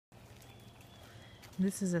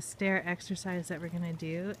This is a stair exercise that we're going to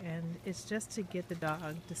do, and it's just to get the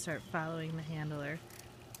dog to start following the handler.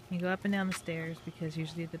 You go up and down the stairs because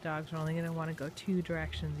usually the dogs are only going to want to go two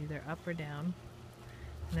directions, either up or down.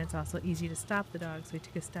 And it's also easy to stop the dog, so we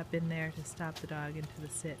took a step in there to stop the dog into the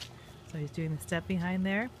sit. So he's doing the step behind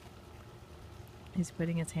there. He's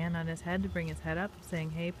putting his hand on his head to bring his head up,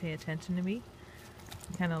 saying, hey, pay attention to me.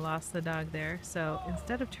 We kind of lost the dog there. So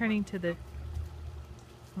instead of turning to the...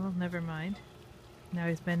 well, never mind. Now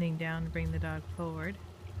he's bending down to bring the dog forward.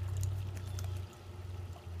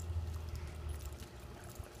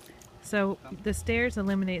 So the stairs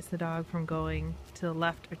eliminates the dog from going to the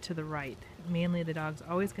left or to the right. Mainly the dog's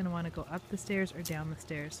always going to want to go up the stairs or down the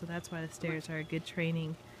stairs, so that's why the stairs are a good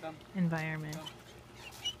training environment.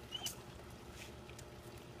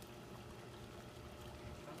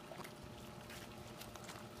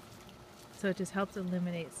 So it just helps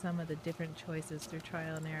eliminate some of the different choices through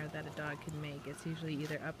trial and error that a dog can make. It's usually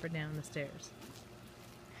either up or down the stairs.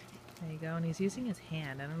 There you go, and he's using his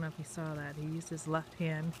hand. I don't know if you saw that. He used his left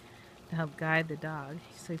hand to help guide the dog.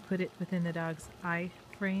 So he put it within the dog's eye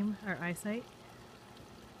frame or eyesight.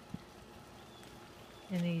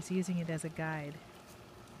 And he's using it as a guide.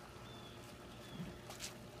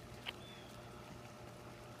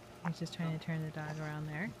 He's just trying to turn the dog around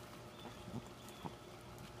there.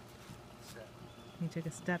 He took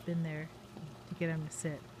a step in there to get him to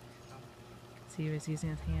sit. See, he was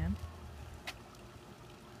using his hand.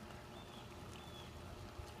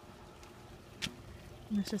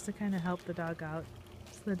 And it's just to kind of help the dog out,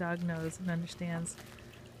 so the dog knows and understands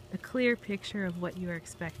a clear picture of what you are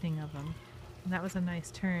expecting of him. And that was a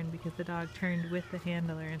nice turn because the dog turned with the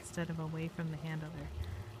handler instead of away from the handler.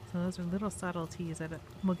 So those are little subtleties that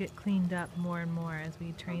will get cleaned up more and more as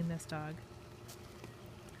we train this dog.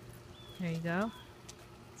 There you go.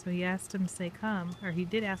 So he asked him to say come, or he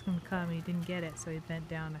did ask him to come, and he didn't get it, so he bent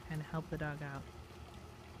down to kind of help the dog out.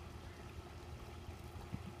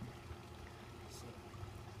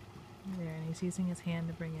 There, and he's using his hand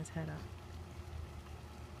to bring his head up.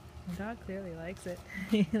 The dog clearly likes it.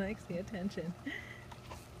 He likes the attention.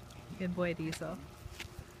 Good boy, Diesel.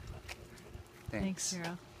 Thanks,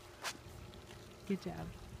 Cheryl. Good job.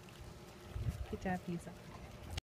 Good job, Diesel.